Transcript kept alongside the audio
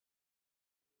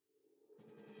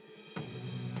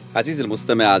عزيزي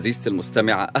المستمع، عزيزتي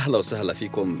المستمعة، أهلا وسهلا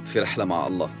فيكم في رحلة مع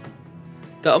الله.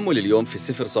 تأمل اليوم في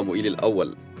سفر صموئيل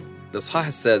الأول، الإصحاح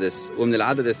 6 ومن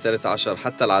العدد 13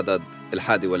 حتى العدد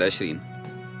 21.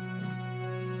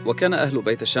 وكان أهل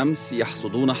بيت شمس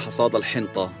يحصدون حصاد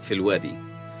الحنطة في الوادي،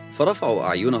 فرفعوا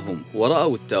أعينهم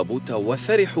ورأوا التابوت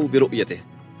وفرحوا برؤيته.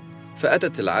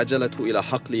 فأتت العجلة إلى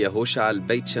حقل يهوشع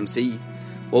البيت شمسي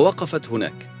ووقفت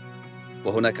هناك،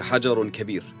 وهناك حجر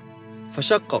كبير،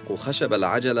 فشققوا خشب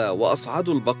العجلة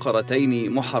وأصعدوا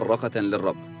البقرتين محرقة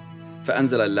للرب.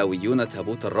 فأنزل اللاويون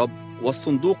تابوت الرب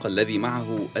والصندوق الذي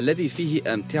معه الذي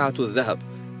فيه أمتعة الذهب،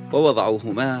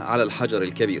 ووضعوهما على الحجر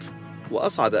الكبير.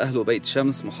 وأصعد أهل بيت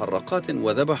شمس محرقات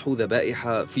وذبحوا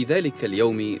ذبائح في ذلك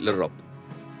اليوم للرب.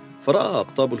 فرأى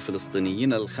أقطاب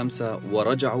الفلسطينيين 5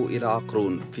 ورجعوا إلى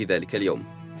عقرون في ذلك اليوم.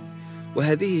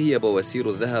 وهذه هي بواسير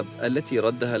الذهب التي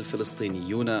ردها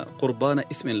الفلسطينيون قربان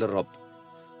إثم للرب: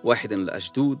 1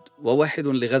 لأشدود، و1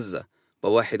 لغزة،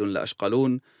 و1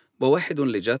 لأشقلون، و1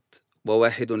 لجت،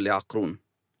 و1 لعقرون.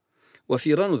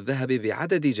 وفيران الذهب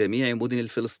بعدد جميع مدن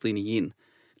الفلسطينيين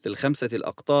ل5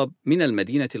 الأقطاب من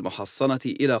المدينة المحصنة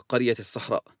إلى قرية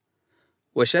الصحراء.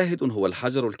 وشاهد هو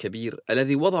الحجر الكبير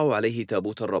الذي وضعوا عليه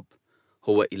تابوت الرب،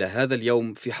 هو إلى هذا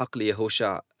اليوم في حقل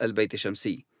يهوشع البيت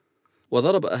شمسي.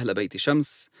 وضرب أهل بيت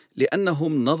شمس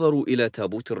لأنهم نظروا إلى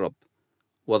تابوت الرب،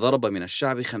 وضرب من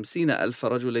الشعب 50,000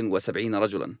 رجل و70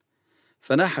 رجلا.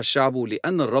 فناح الشعب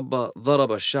لأن الرب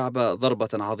ضرب الشعب ضربة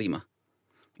عظيمة.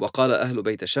 وقال أهل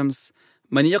بيت شمس: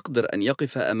 من يقدر أن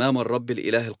يقف أمام الرب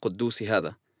الإله القدوس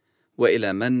هذا؟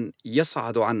 وإلى من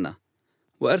يصعد عنا؟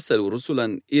 وأرسلوا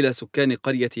رسلا إلى سكان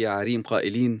قرية يعريم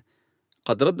قائلين: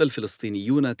 قد رد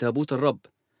الفلسطينيون تابوت الرب،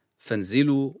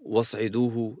 فانزلوا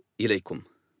واصعدوه إليكم.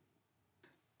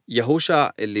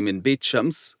 يهوشع اللي من بيت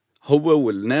شمس، هو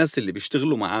والناس اللي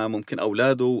بيشتغلوا معاه، ممكن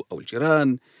أولاده أو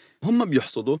الجيران، هم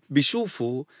بيحصدوا،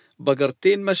 بيشوفوا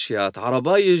بقرتين مشيات،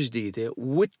 عرباية جديدة،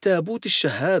 والتابوت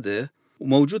الشهادة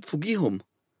وموجود فوقيهم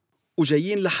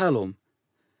وجايين لحالهم.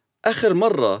 آخر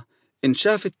مرة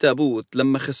انشاف التابوت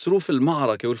لما خسروه في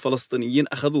المعركة والفلسطينيين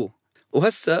أخذوه،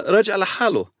 وهسا رجع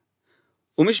لحاله.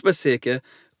 ومش بس هيك،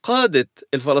 قادة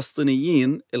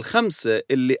الفلسطينيين 5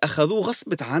 اللي أخذوه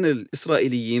غصبت عن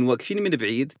الإسرائيليين واقفين من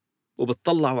بعيد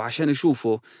وبتطلعوا عشان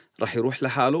يشوفوا رح يروح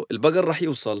لحاله، البقر رح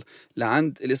يوصل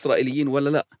لعند الإسرائيليين ولا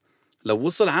لا. لو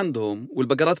وصل عندهم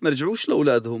والبقرات ما رجعوش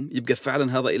لأولادهم، يبقى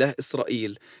فعلا هذا إله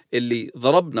إسرائيل اللي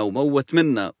ضربنا وموت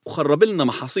منا وخرب لنا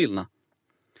محاصيلنا.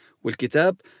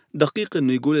 والكتاب دقيق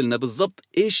إنه يقول لنا بالضبط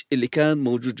إيش اللي كان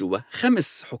موجود جوا.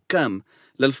 5 حكام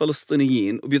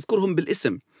للفلسطينيين وبيذكرهم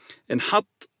بالاسم،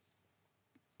 انحط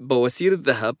بواسير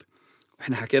الذهب.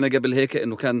 احنا حكينا قبل هيك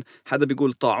انه كان حدا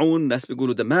بيقول طاعون، ناس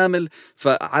بيقولوا دمامل،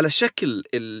 فعلى شكل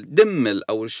الدمل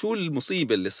او شو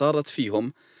المصيبة اللي صارت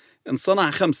فيهم،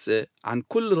 انصنع 5 عن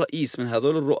كل رئيس من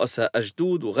هذول الرؤساء: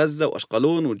 أشدود وغزة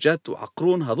وأشقلون وجت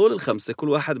وعقرون. هذول ال5 كل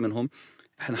واحد منهم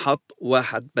احنا حط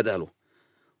واحد بداله.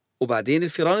 وبعدين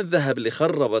الفيران الذهب اللي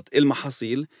خربت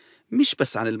المحاصيل مش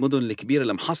بس عن المدن الكبيرة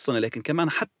المحصنة، لكن كمان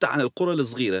حتى عن القرى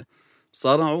الصغيرة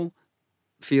صنعوا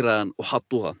فيران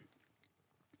وحطوها.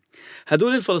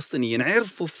 هدول الفلسطينيين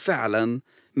عرفوا فعلا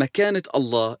مكانة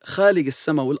الله خالق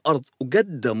السماء والأرض،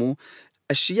 وقدموا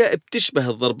أشياء بتشبه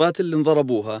الضربات اللي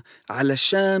انضربوها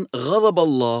علشان غضب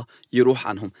الله يروح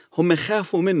عنهم. هم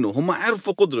خافوا منه، هم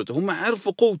عرفوا قدرته، هم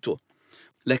عرفوا قوته،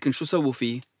 لكن شو سووا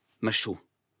فيه؟ مشوه.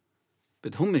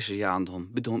 بدهم إشي عندهم،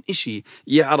 بدهم إشي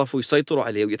يعرفوا يسيطروا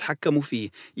عليه ويتحكموا فيه،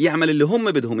 يعمل اللي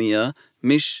هم بدهم إياه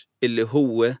مش اللي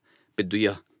هو بده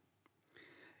إياه.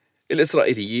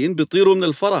 الإسرائيليين بيطيروا من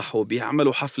الفرح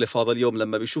وبيعملوا حفلة في هذا اليوم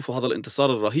لما بيشوفوا هذا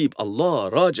الانتصار الرهيب. الله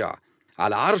راجع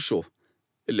على عرشه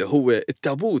اللي هو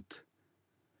التابوت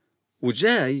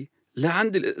وجاي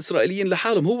لعند الإسرائيليين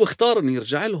لحالهم، هو اختار أنه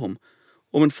يرجع لهم.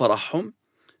 ومن فرحهم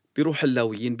بيروح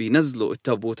اللاويين بينزلوا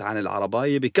التابوت عن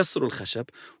العرباية، بيكسروا الخشب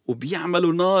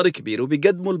وبيعملوا نار كبيرة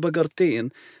وبيقدموا البقرتين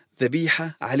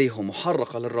ذبيحة عليهم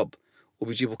محرقة للرب،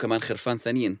 وبيجيبوا كمان خرفان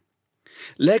ثانيين.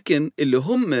 لكن اللي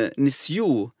هم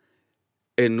نسيوه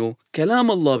إنه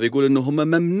كلام الله بيقول إنه هم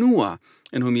ممنوع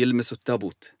إنهم يلمسوا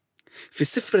التابوت. في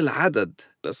سفر العدد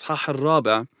الإصحاح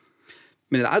 4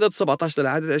 من العدد 17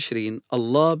 للعدد 20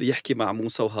 الله بيحكي مع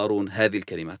موسى وهارون هذه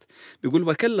الكلمات. بيقول: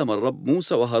 وكلم الرب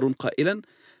موسى وهارون قائلا: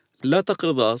 لا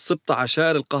تقرضا سبط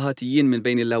عشائر القهاتيين من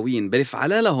بين اللاويين، بل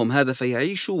افعلا لهم هذا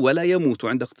فيعيشوا ولا يموتوا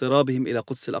عند اقترابهم إلى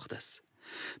قدس الأقداس.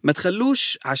 ما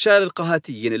تخلوش عشائر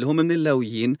القهاتيين اللي هم من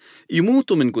اللاويين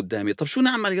يموتوا من قدامي. طب شو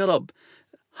نعمل يا رب؟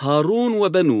 هارون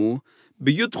وبنوه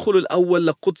بيدخلوا الأول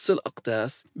لقدس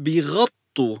الأقداس،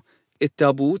 بيغطوا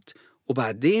التابوت،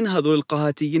 وبعدين هذول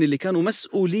القهاتيين اللي كانوا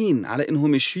مسؤولين على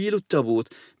إنهم يشيلوا التابوت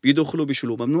بيدخلوا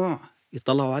بيشيلوا. ممنوع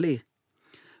يطلعوا عليه،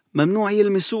 ممنوع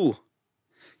يلمسوه.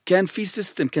 كان في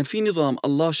سيستم، كان في نظام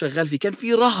الله شغال فيه، كان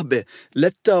في رهبة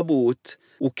للتابوت،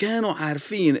 وكانوا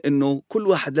عارفين إنه كل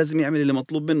واحد لازم يعمل اللي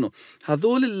مطلوب منه.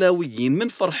 هذول اللاويين من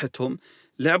فرحتهم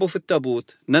لعبوا في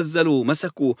التابوت، نزلوا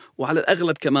مسكوا، وعلى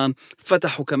الأغلب كمان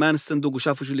فتحوا كمان الصندوق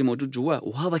وشافوا شو اللي موجود جواه،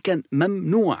 وهذا كان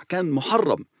ممنوع، كان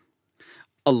محرم.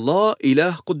 الله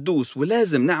إله قدوس،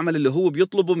 ولازم نعمل اللي هو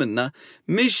بيطلبه منا،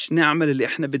 مش نعمل اللي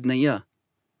إحنا بدنا إياه.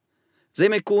 زي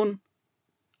ما يكون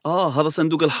هذا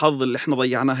صندوق الحظ اللي إحنا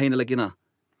ضيعناه هينا لقيناه،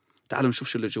 تعالوا نشوف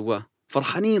شو اللي جواه،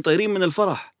 فرحانين طايرين من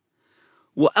الفرح.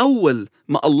 وأول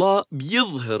ما الله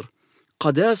بيظهر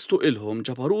قداسته إلهم،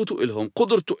 جبروته إلهم،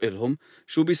 قدرته إلهم،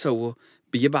 شو بيسووا؟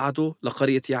 بيبعتوا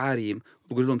لقرية يعاريم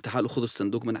وبيقولوا لهم تعالوا خذوا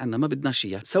الصندوق من عنا، ما بدناش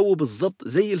إياه. سووا بالضبط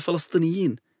زي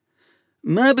الفلسطينيين،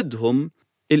 ما بدهم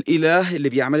الإله اللي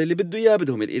بيعمل اللي بده إياه،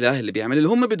 بدهم الإله اللي بيعمل اللي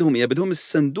هم بدهم إياه، بدهم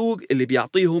الصندوق اللي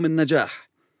بيعطيهم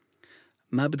النجاح.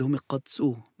 ما بدهم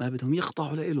يقدسوه، ما بدهم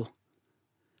يخضعوا لإله.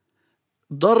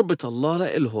 ضربة الله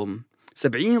لإلهم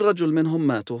 70 رجل منهم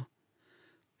ماتوا،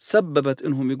 سببت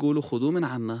إنهم يقولوا خذوا من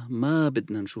عنا، ما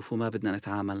بدنا نشوفه، ما بدنا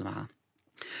نتعامل معه.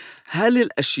 هل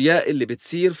الأشياء اللي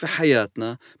بتصير في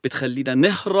حياتنا بتخلينا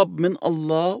نهرب من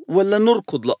الله ولا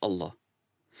نركض لله؟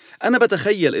 أنا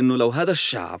بتخيل إنه لو هذا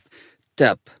الشعب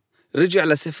تاب، رجع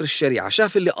لسفر الشريعة،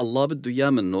 شاف اللي الله بده إياه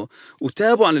منه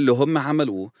وتابوا عن اللي هم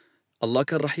عملوه، الله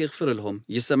كان رح يغفر لهم،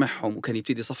 يسامحهم، وكان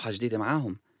يبتدي صفحة جديدة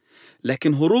معاهم.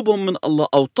 لكن هروبهم من الله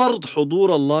أو طرد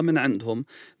حضور الله من عندهم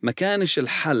ما كانش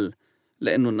الحل،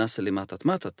 لأنه الناس اللي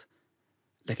ماتت،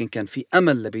 لكن كان في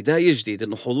أمل لبداية جديدة،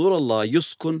 إنه حضور الله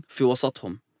يسكن في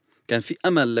وسطهم. كان في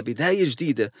أمل لبداية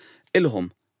جديدة إلهم.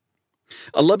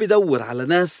 الله بيدور على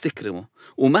ناس تكرمه،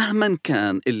 ومهما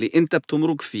كان اللي أنت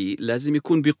بتمرق فيه لازم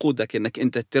يكون بيقودك إنك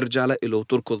أنت ترجع له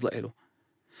وتركض له.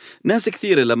 ناس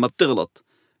كثيرة لما بتغلط،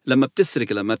 لما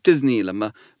بتسرق، لما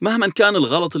بتزني، مهما كان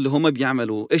الغلط اللي هم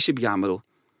بيعملوا، إيش بيعملوا؟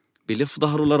 بيلف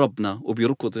ظهره لربنا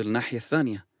وبيركض الناحية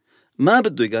الثانية، ما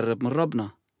بده يقرب من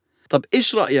ربنا. طب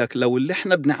إيش رأيك لو اللي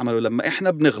إحنا بنعمله لما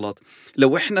إحنا بنغلط،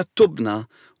 لو إحنا تبنا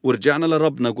ورجعنا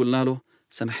لربنا قلنا له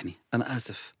سامحني، أنا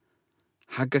آسف،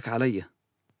 حقك علي،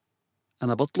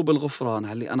 أنا بطلب الغفران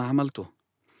على اللي أنا عملته.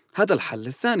 هذا الحل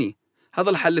الثاني، هذا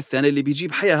الحل الثاني اللي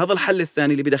بيجيب حياة، هذا الحل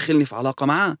الثاني اللي بيدخلني في علاقة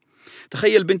معاه.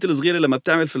 تخيل بنت الصغيرة لما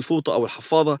بتعمل في الفوطة أو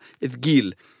الحفاضة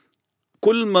ثقيل،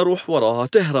 كل ما روح وراها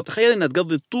تهرب. تخيل انها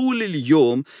تقضي طول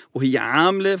اليوم وهي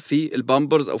عاملة في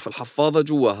البامبرز او في الحفاضة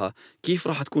جواها، كيف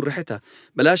راح تكون ريحتها؟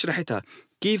 بلاش ريحتها،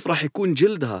 كيف راح يكون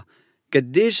جلدها؟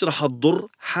 قديش راح تضر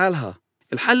حالها؟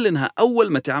 الحل انها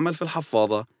اول ما تعمل في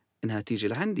الحفاضة انها تيجي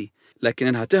لعندي، لكن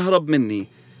انها تهرب مني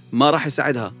ما راح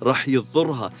يساعدها، راح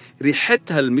يضرها.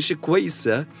 ريحتها المش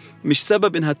كويسة مش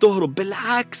سبب انها تهرب،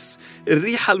 بالعكس،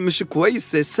 الريحة المش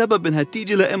كويسة سبب انها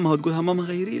تيجي لأمها وتقولها ماما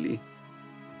غيري لي.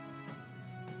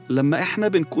 لما إحنا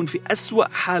بنكون في أسوأ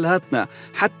حالاتنا،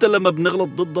 حتى لما بنغلط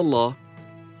ضد الله،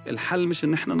 الحل مش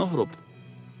إن إحنا نهرب.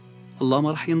 الله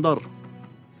ما رح ينضر،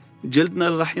 جلدنا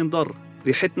اللي رح ينضر،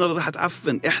 ريحتنا اللي رح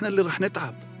تعفن، إحنا اللي رح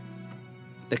نتعب.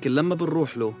 لكن لما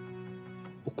بنروح له،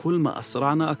 وكل ما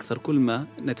أسرعنا أكثر، كل ما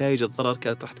نتائج الضرر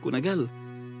كانت رح تكون أقل.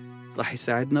 رح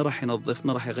يساعدنا، رح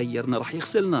ينظفنا، رح يغيرنا، رح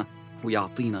يغسلنا،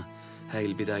 ويعطينا هاي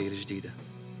البداية الجديدة.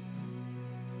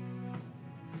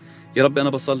 يا رب أنا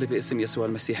بصلي باسم يسوع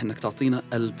المسيح إنك تعطينا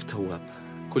قلب تواب.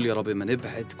 كل يا رب ما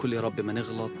نبعد، كل يا رب ما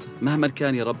نغلط، مهما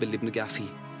كان يا رب اللي بنقع فيه،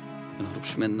 ما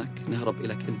نهربش منك، نهرب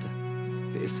إليك أنت،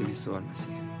 باسم يسوع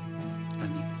المسيح،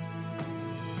 آمين.